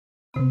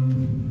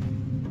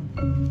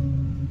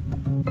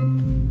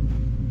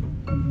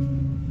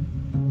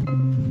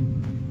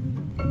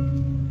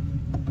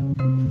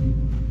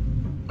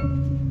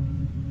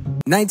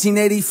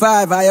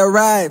I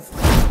arrived."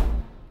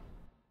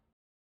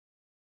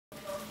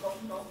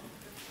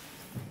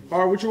 All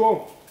right, what you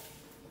want?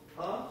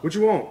 Huh? What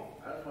you want?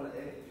 I just want to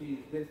egg and cheese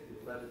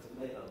biscuits, lettuce,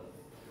 tomatoes,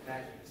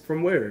 patties.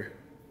 From where?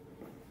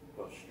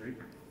 What street?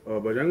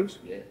 Bojangles?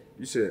 Yeah.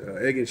 You said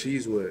egg and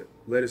cheese with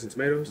lettuce and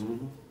tomatoes?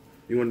 Mm-hmm.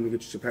 You want me to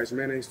get you some packs of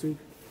mayonnaise too?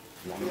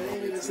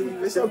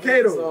 It's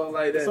okay though.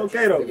 Like that. It's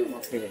okay though.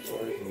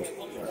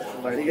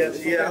 Like you got,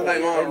 yeah, I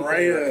like mine right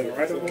here.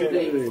 Right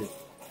okay.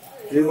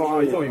 You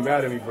gonna be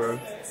mad at me, bro.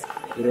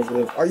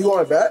 Are you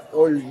going back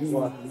or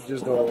you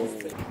just going?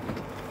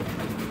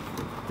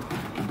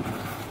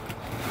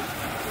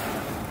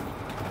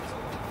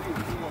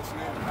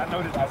 I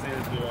know this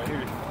Isaiah's good right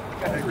here.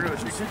 Got that grilled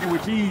chicken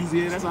with cheese,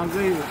 yeah, that's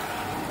Isaiah.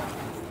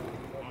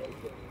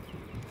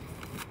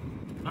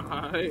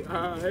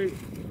 Alright,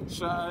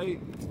 shy.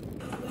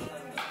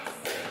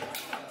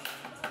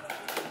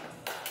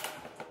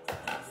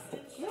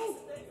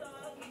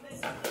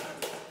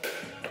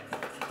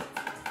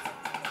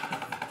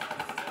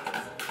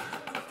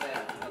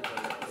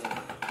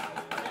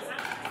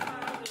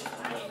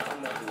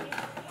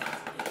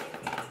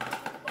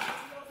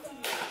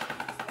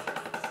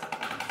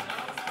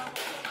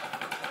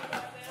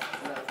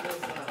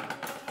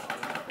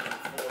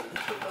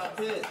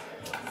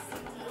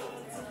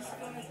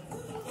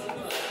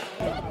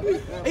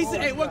 He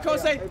said, hey, what coach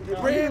say?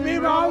 Bring me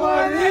my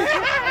money.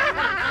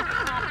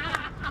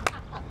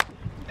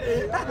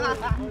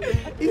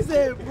 He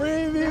said,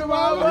 bring me my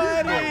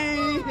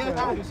money.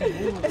 I'm telling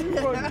you, they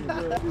going to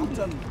the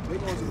final.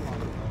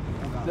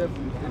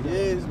 Definitely.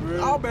 Yes,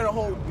 bro. I'll better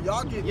hope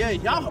y'all get. Yeah,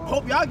 y'all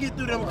hope y'all get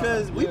through them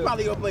because we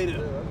probably gonna play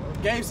the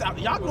game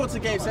 7. Y'all going to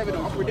game 7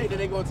 though. I'm predicting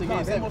they going to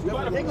game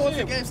 7. They going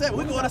to game 7.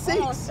 We going to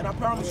 6. And I'm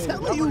telling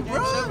you,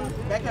 bro.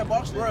 Back at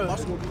Boston, bro.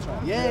 Boston will beat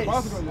y'all. Yes.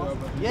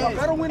 Yes.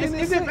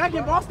 Is it back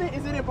in Boston?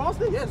 Is it in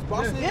Boston? Yes,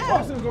 Boston.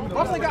 Yeah.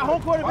 Boston got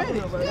home court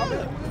advantage.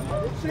 Yeah.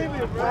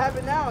 What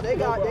happened now? They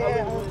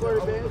had home court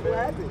advantage. What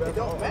happened? It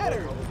don't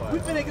matter. We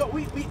finna go.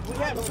 We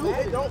have 2.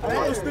 It don't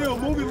matter. Still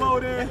movie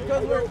mode in.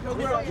 Because we're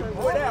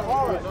that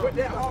hard. We're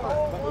that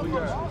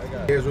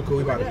hard. Here's real cool.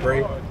 We about to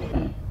pray.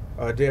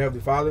 Dear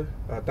Heavenly Father,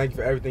 thank you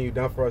for everything you've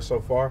done for us so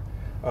far.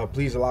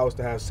 Please allow us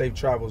to have safe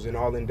travels in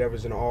all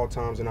endeavors and all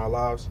times in our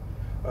lives.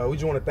 We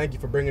just want to thank you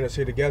for bringing us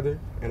here together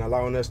and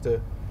allowing us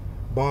to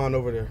bond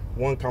over the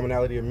one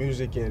commonality of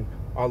music and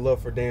our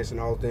love for dance and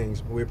all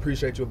things. We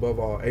appreciate you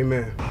above all.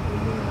 Amen.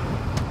 I'm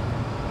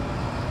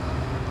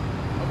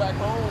back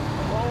home.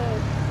 I'm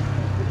home.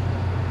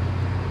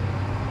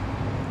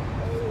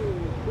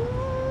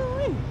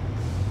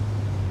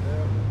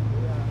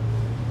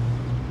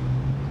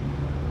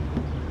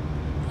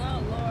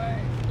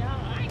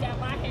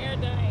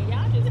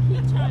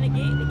 Trying to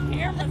get the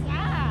cameras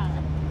out.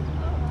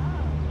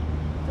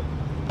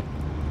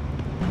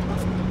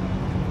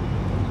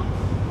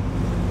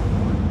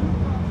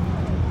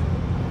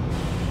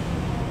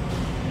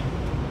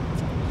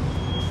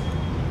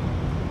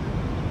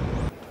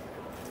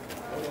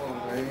 Come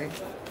on, man.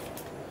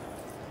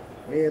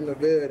 We in the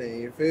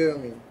building, you feel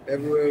me?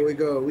 Everywhere we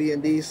go, we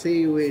in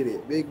DC with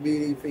it. Big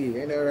BDP,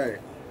 ain't that right?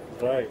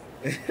 Right.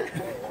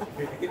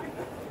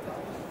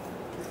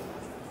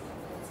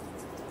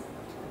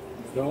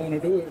 Don't want to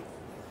do it.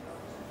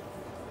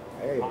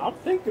 Hey. I'm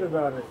thinking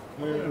about it.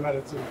 I'm thinking about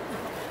it too.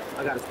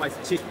 I got a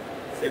spicy chicken.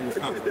 Same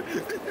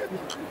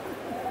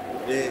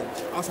Yeah.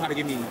 Also, how to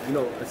give me,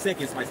 a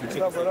second spicy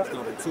chicken. Number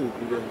 2. You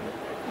feel me?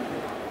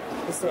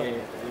 What's up?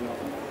 And,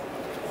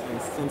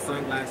 and some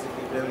sunglasses.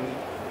 You feel me?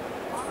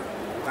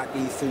 Got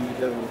these 2. You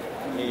feel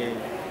me?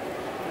 And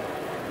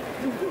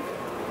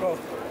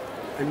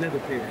another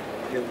pair.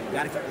 You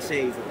gotta keep the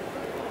shades on.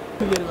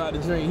 Forget about the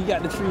drink. He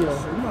got the trio. You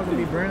must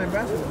be Brannon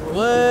basketball.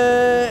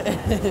 What?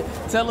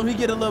 Tell him he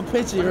get a little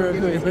picture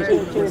real quick.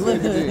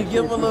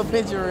 Give him a little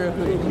picture real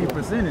quick.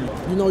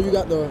 You know you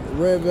got the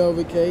red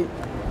velvet cake.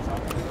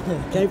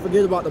 Can't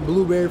forget about the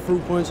blueberry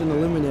fruit punch and the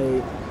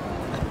lemonade.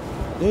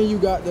 Then you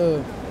got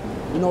the,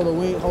 the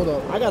wing. Hold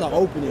up. I gotta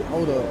open it.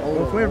 Hold up.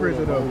 What flavor is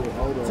it though?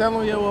 Tell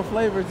him what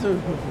flavor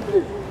too.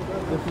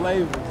 The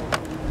flavor.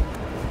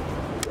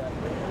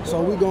 So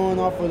we going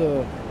off of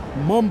the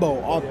mumbo,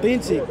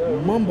 authentic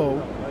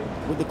mumbo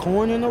with the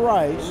corn and the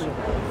rice,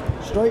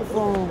 straight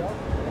from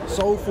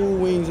Soul Food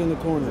Wings in the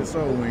corner. Just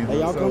Soul Wings. Hey,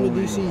 y'all come to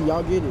DC,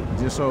 y'all get it.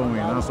 Just Soul Wings,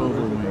 not Soul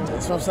Food Wings.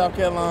 It's from South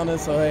Carolina,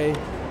 so hey.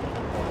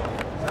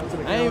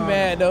 I ain't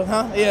mad though,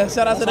 huh? Yeah,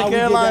 shout out to the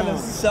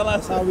Carolinas. Shout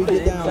out how we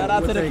get down. Shout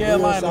out to the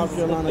Carolinas. South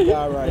Carolina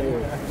guy right here.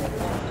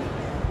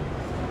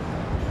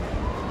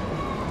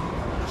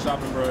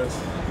 Shopping bros.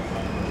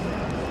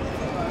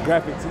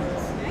 Graphic tees.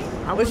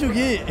 What you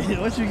get?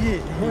 What you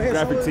get?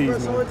 Graphic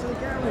tees, man.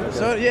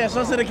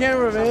 Show to the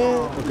camera,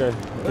 man. Okay.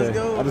 Let's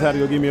go. I just had to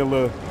go give me a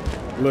little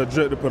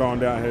drip to put on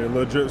down here, a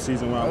little drip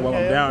season while I'm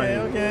down here.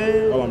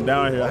 Okay. While I'm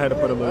down here, I had to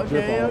put a little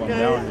drip on while I'm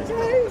down here.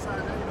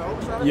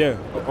 Yeah,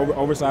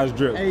 oversized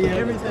drip. Hey,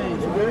 everything.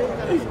 You good?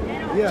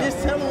 Yeah. Just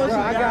tell them what you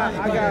got.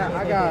 I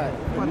got.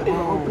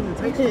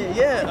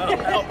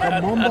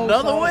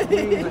 Another way.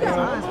 With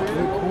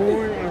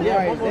corn and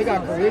rice. They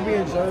got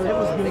Caribbean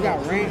shirts. They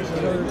got ranch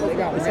shirts. They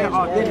got ranch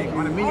authentic.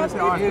 On the menu, it's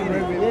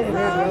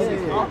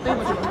authentic.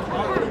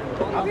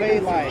 I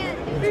paid like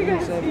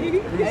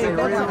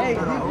 $27. Hey,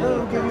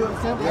 we'll give you a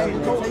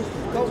sample.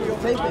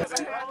 Hey,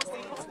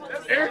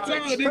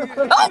 take it.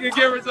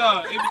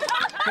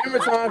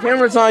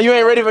 Camera time. You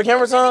ain't ready for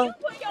camera time?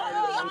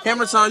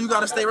 Camera time, you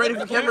gotta stay ready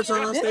for camera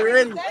time. Stay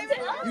ready.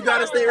 You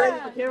gotta stay ready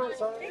for camera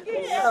time.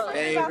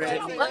 Stay ready.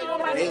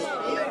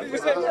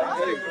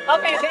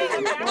 Okay,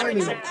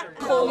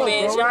 Cool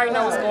Mist. Y'all already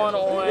know what's going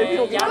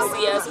on. Y'all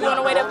see us. We on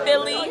the way to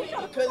Philly.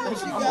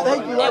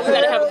 And we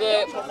gotta have a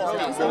good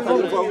performance.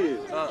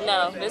 No,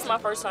 this is my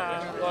first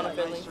time going to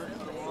Philly.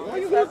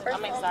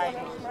 I'm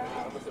excited.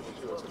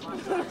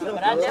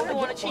 But I definitely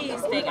want a cheese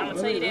steak. I'm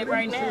gonna tell you that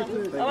right now.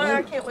 Oh,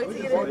 I can't wait to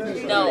get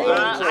it. No,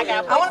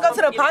 I want to go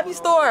to the Poppy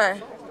store.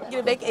 Get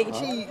a bacon, egg, and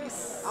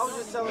cheese. I was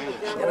just telling you.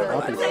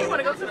 You want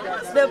to go to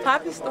the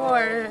Poppy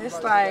store?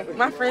 It's like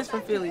my friend's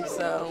from Philly,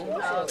 so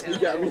You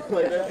got me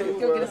like that.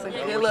 go get us a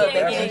good little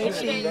bacon, egg, and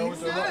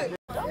cheese.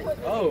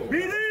 Oh.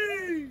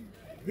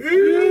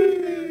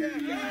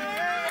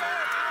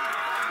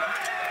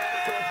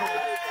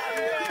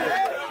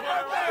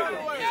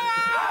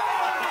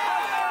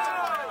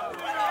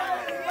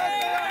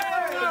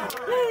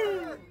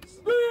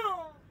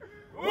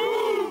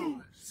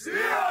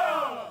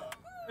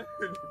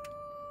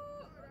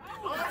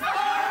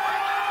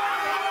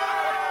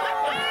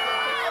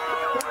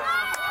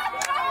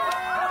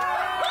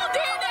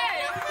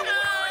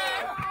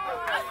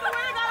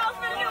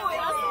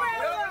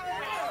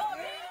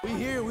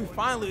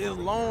 Finally, it's a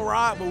long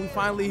ride, but we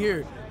finally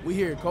here. We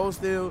here.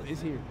 ColdSteel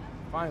is here.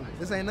 Finally.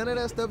 This ain't none of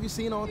that stuff you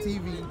seen on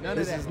TV.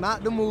 This is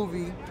not the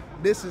movie.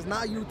 This is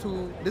not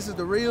YouTube. This is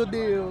the real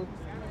deal.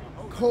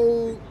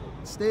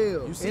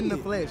 ColdSteel in the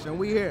flesh, and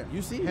we here.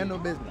 You see it. Handle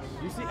business.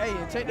 You see, hey,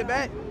 and check the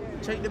back.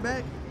 Check the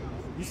back.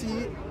 You see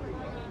it.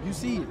 You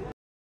see it.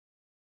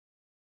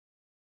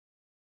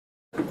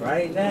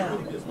 Right now.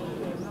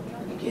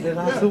 Get it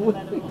out the way.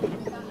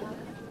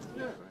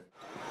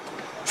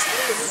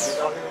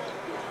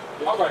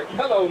 All right.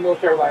 Hello, North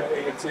Carolina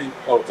A&T.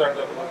 Oh, turn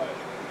up the line.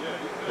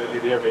 They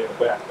need to hear me in the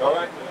back. All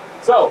right.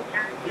 So,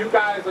 you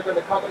guys are going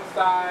to come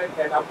inside,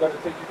 and I'm going to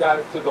take you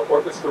guys to the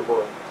orchestra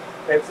room.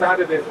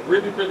 Inside of this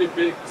really, really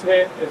big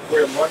tent is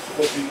where lunch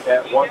will be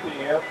at 1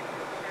 p.m.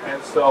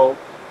 And so,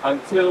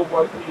 until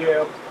 1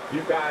 p.m.,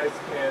 you guys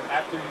can,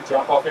 after you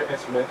drop off your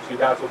instruments, you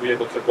guys will be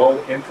able to go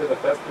into the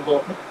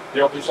festival.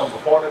 There will be some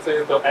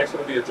performances. There'll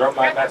actually be a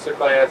drumline master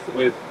class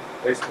with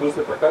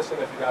exclusive percussion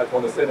if you guys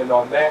want to sit in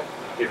on that.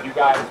 If you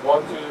guys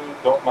want to,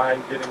 don't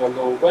mind getting a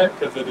little wet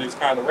because it is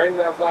kind of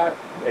raining outside,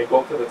 and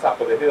go to the top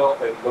of the hill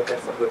and look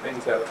at some of the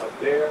things that are up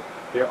there.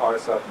 There are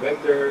some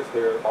vendors,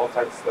 there are all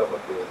types of stuff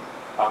up there.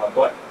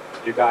 But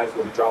you guys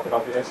will be dropping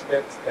off your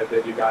instruments, and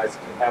then you guys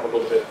can have a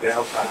little bit of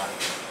downtime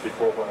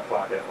before 1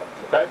 o'clock at lunch,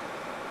 okay?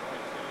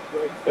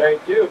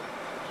 Thank you.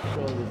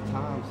 So there's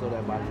time so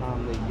that by the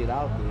time they get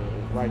out there,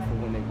 it's right for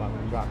when they about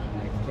to drop the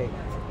next cake.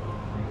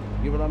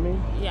 You know what I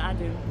mean? Yeah, I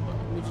do.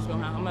 We just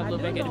gonna have, I'm gonna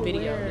look back at the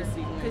video to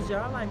see. Cause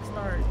y'all like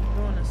start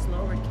doing a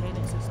slower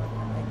cadence or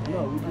something like that.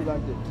 No, we do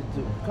like the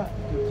cut.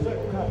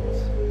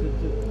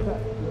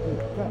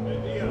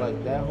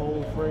 Like that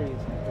whole phrase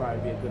would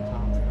probably be a good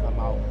time to come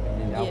out,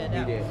 and then y'all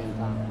be there in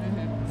time.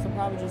 So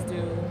probably just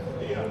do.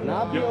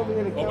 Now I'll be over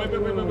here to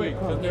wait,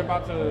 because they're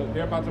about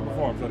to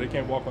perform, so they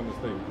can't walk on the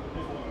stage.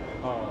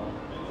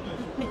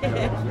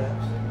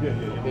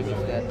 Busy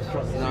steps,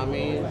 you know what I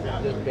mean?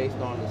 Just based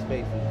on the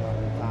space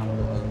and time of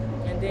the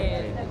And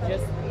then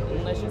just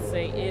let's just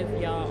say if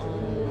y'all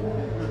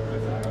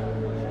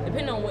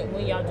depending on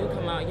when y'all do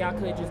come out, y'all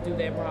could just do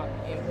that rock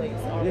in place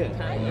already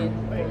kind of in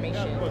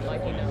formation,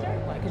 like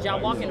like cause y'all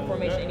walk into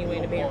formation anyway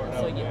in the band room.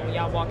 So when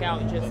y'all walk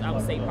out, just I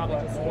would say probably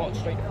just walk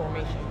straight to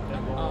formation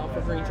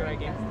for Green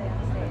Dragon.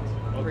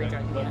 Green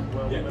Dragon,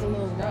 yeah. The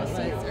little rock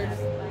seats or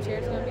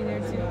chairs gonna be there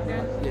too.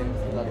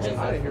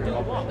 Do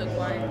a walk. I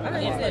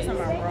think it's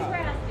talking about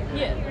rock.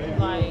 Yeah,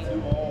 like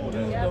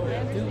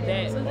do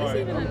that. So this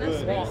even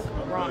walk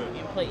rock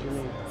in place.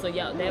 So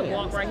y'all that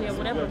walk right here,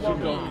 whatever walk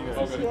is,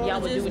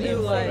 y'all would do it in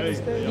place.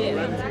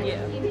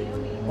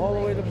 Yeah. All the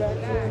way to the back.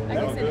 I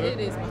guess it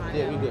is behind.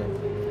 Yeah, we good.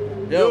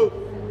 Yo,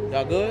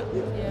 y'all good?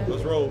 Yeah.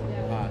 Let's roll. All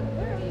right.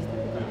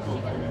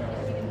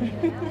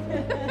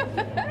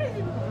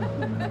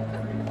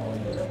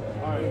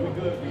 All right, we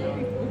good.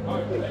 All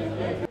right.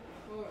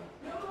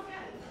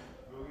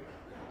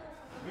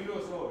 We do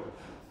it slower.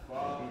 5.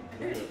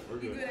 We're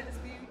good. You good at the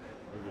speed?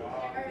 We're good. 5,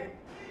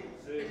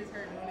 6. It just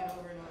hurt doing it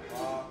over and over.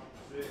 5,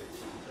 6,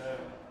 7,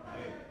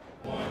 8.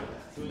 1,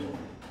 2,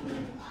 3,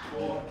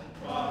 4,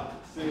 5,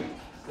 6,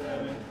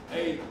 7,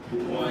 8.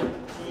 1,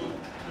 2,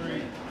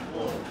 3,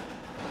 4.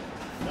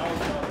 That was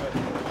my best.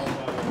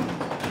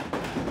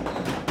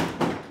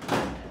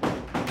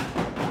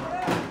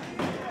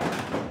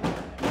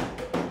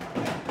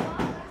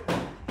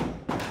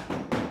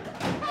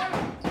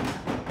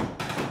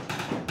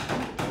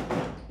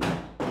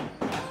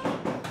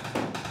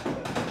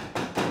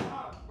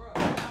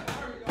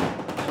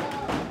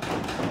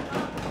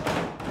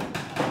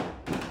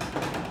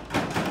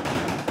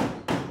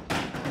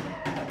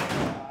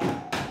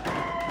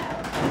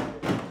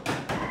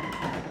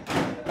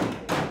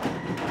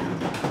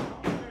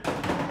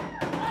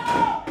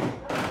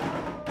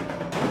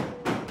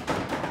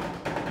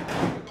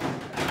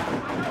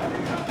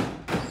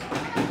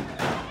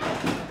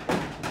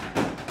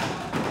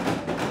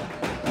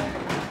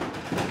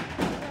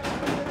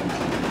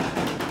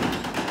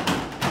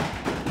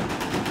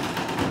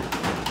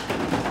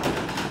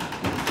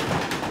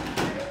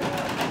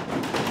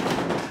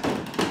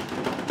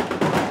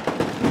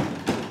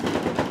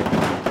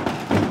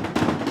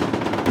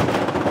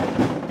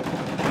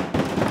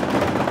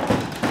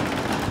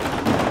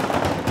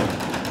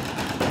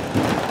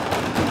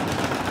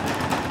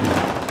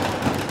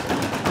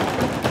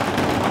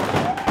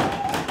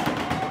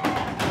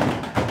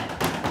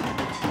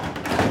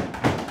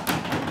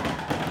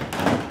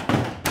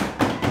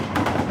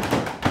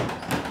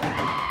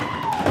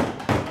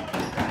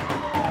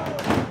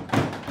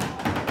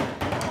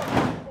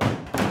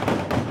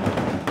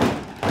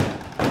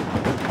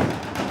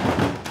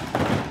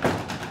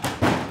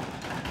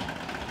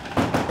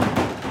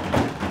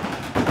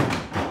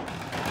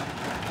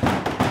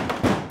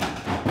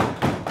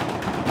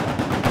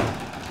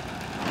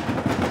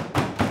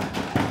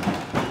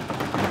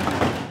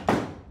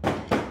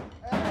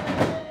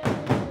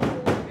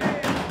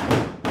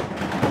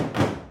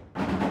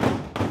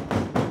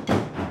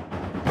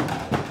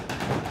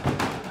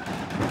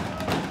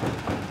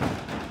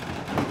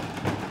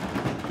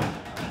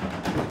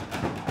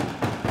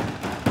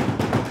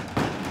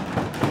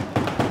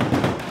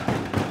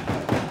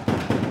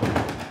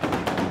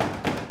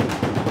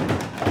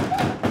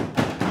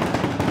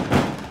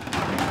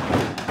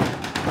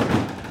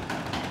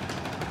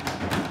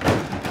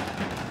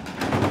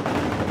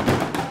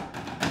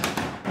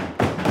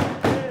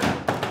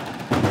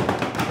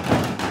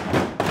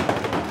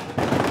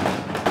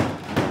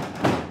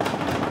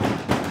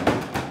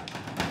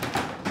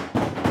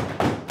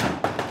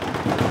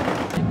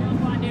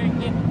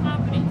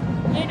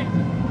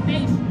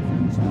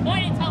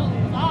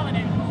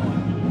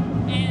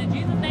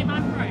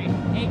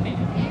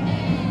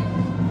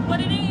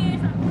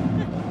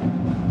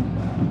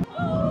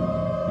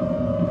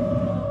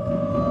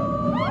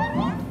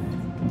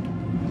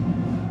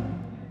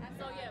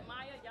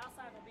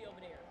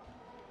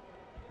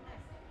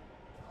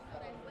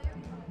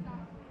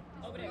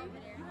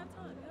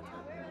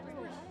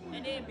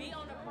 And then be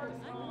on the first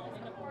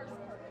in the first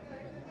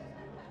curtain.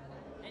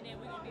 And then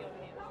we're gonna be over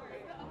here.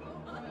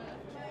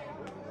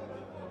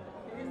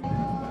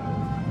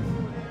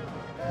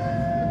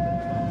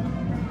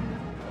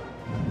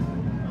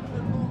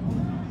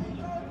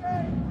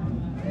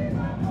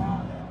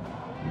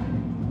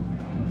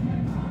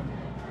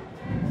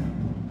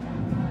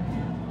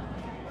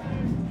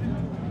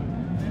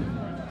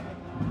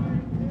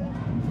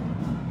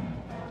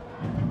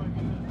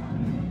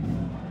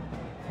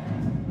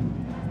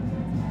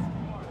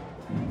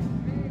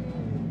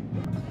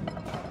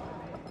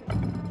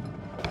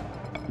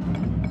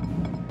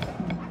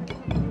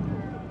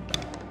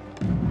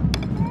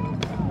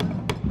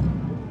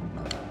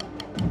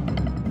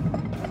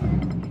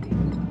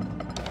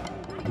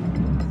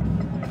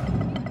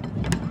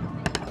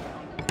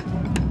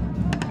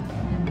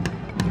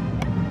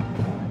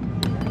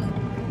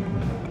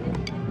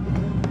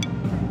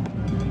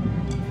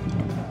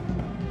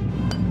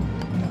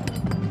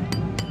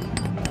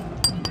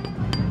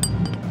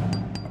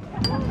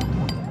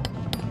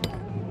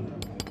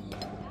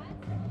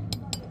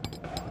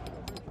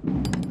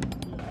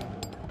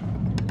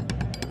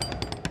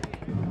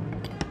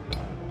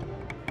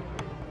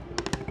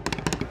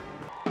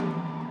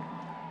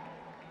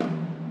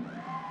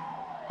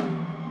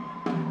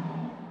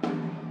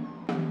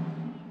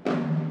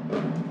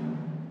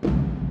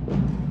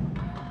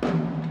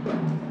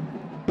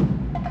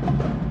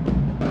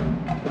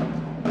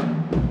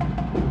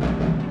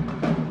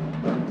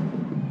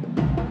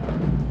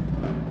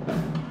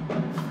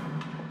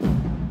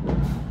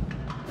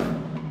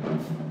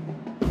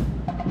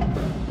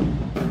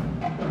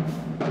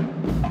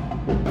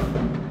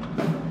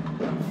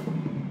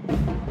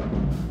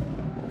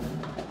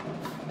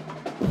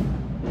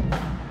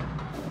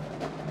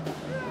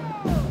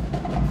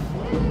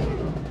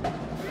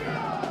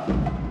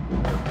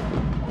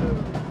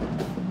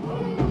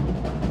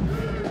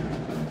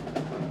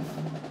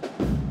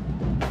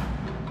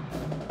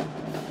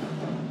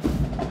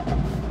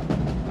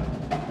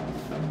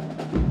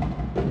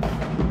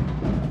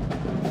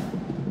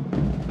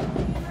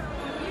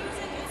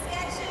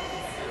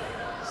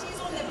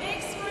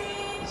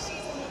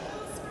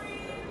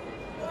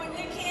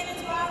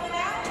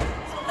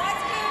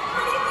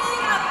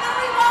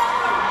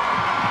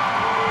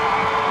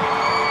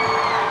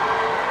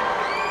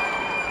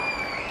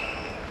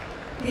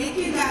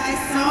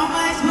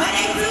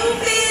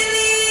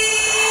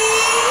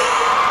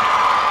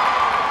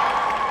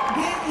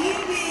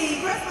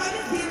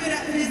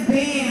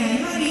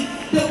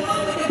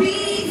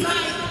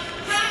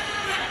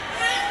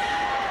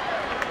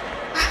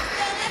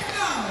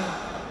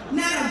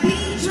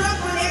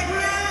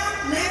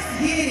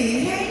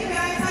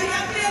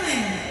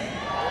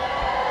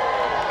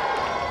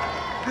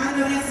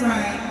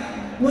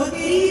 Well,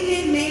 good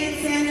evening,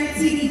 Mann Center,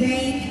 TD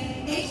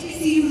Bank,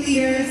 HBCU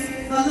leaders,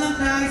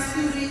 alumni,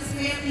 students,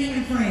 family,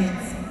 and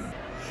friends.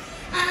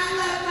 I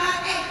love my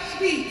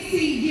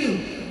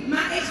HBCU.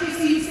 My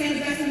HBCU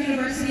stands at Western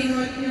University in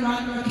North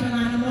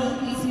Carolina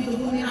molded me to be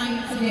the woman I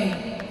am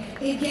today.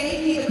 It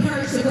gave me the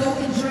courage to go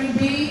and dream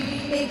big.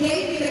 It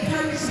gave me the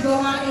courage to go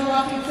out and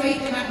walk in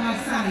faith and at my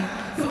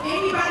side. So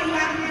anybody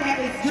out there that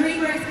is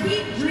dreamers,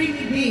 keep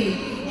dreaming big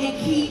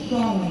and keep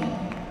going.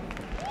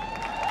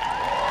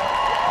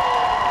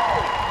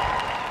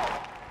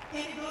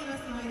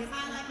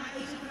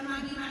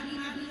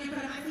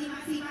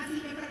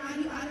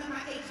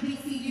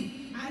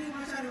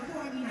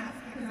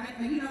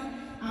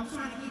 I'm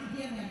trying to get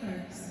together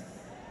first.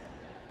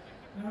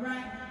 All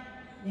right?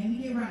 Let me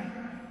get right.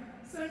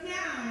 So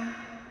now,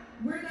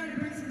 we're going to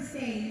bring to the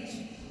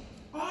stage,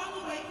 all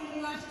the way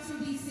from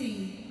Washington,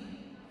 D.C.,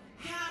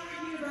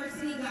 Howard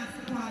University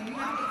Gospel Choir.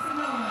 Y'all make some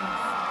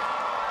noise.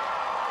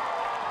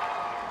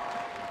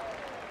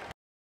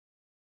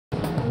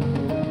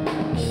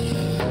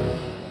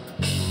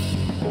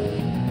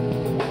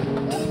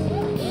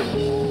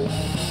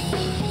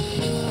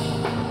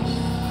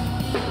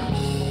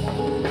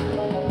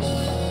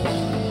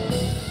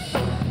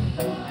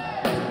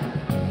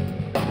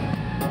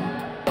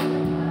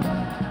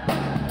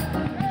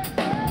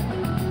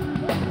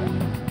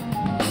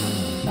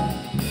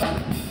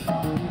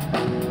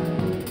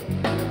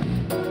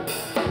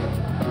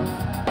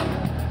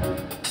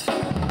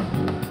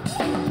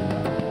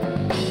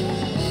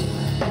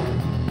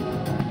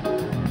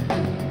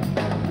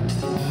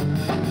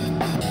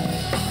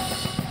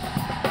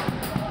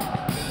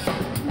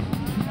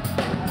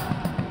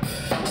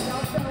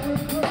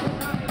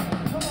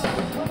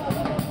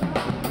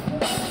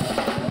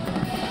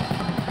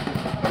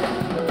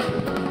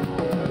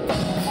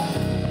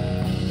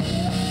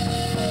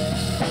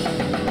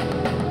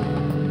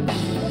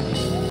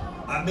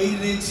 Made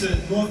it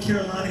into North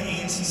Carolina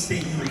A&T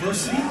State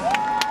University.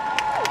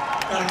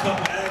 Got a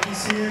couple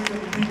Aggies here, a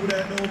couple people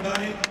that know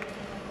about it.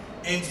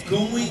 And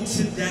going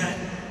to that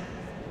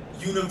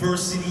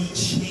university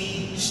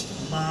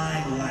changed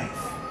my life.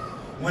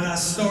 When I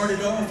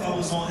started off, I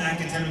was on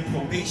academic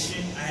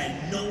probation. I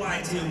had no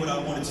idea what I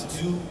wanted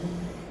to do.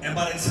 And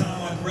by the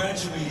time I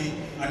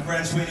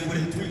graduated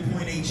with a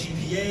 3.8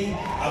 GPA.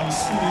 I was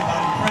student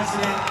body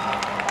president.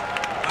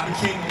 I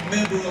became a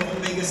member of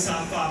Omega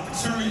Psi Phi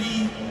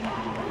fraternity.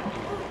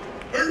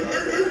 A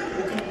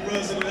couple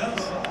bros in the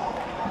house.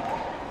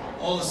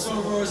 All the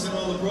sorors and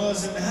all the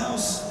bros in the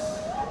house.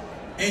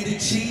 And it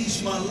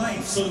changed my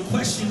life. So the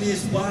question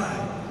is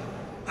why?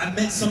 I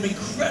met some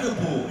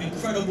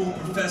incredible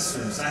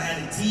professors. I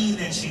had a dean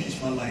that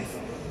changed my life.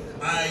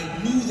 I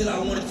knew that I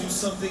wanted to do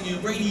something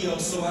in radio,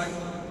 so I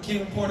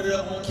became a part of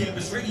the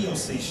on-campus radio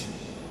station.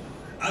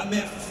 I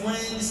met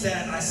friends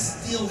that I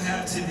still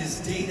have to this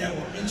day that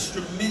were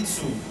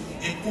instrumental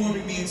in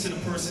forming me into the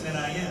person that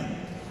I am.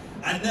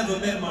 I never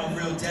met my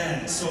real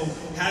dad, so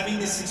having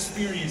this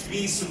experience,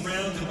 being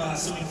surrounded by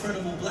some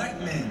incredible black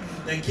men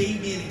that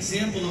gave me an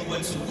example of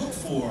what to look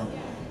for,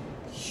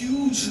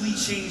 hugely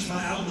changed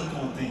my outlook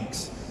on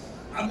things.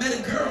 I met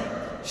a girl,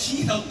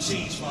 she helped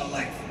change my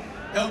life,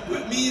 helped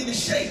whip me into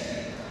shape.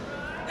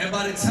 And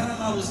by the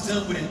time I was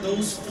done with it,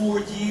 those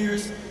 4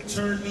 years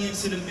turned me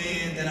into the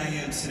man that I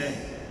am today.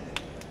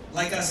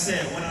 Like I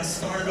said, when I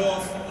started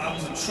off, I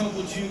was a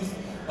troubled youth.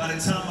 By the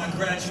time I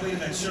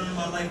graduated, I turned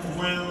my life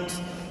around.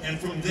 And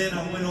from then,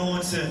 I went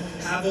on to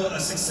have a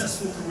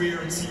successful career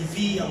in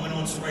TV. I went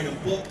on to write a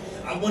book.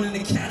 I won an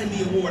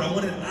Academy Award. I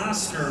won an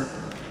Oscar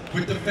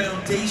with the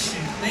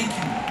foundation, thank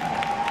you,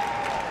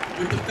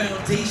 with the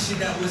foundation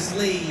that was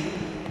laid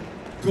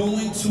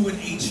going to an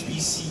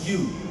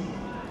HBCU.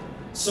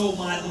 So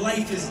my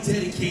life is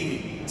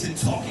dedicated to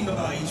talking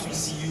about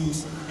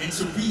HBCUs and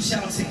to reach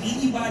out to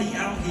anybody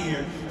out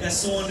here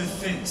that's on the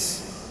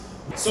fence.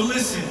 So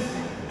listen,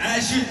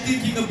 as you're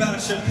thinking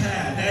about your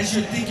path, as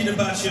you're thinking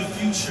about your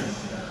future,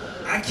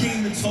 I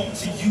came to talk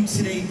to you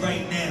today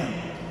right now.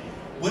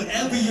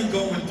 Whatever you're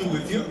going through,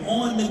 if you're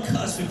on the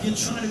cusp, if you're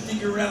trying to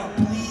figure it out,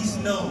 please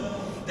know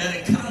that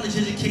a college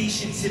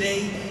education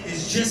today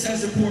is just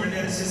as important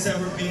as it's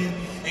ever been,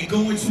 and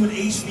going to an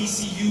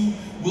HBCU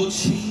will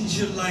change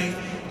your life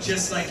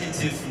just like it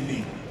did for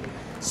me.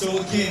 So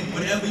again,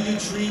 whatever your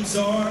dreams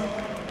are,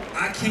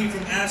 I came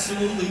from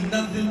absolutely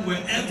nothing.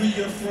 Wherever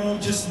you're from,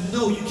 just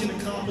know you can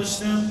accomplish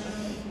them.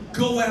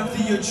 Go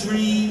after your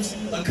dreams,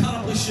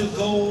 accomplish your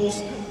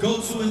goals, go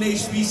to an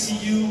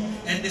HBCU,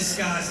 and the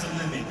sky's the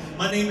limit.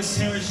 My name is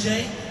Terrence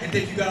J, and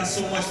thank you guys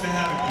so much for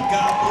having me.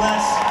 God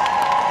bless,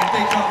 and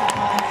thank y'all for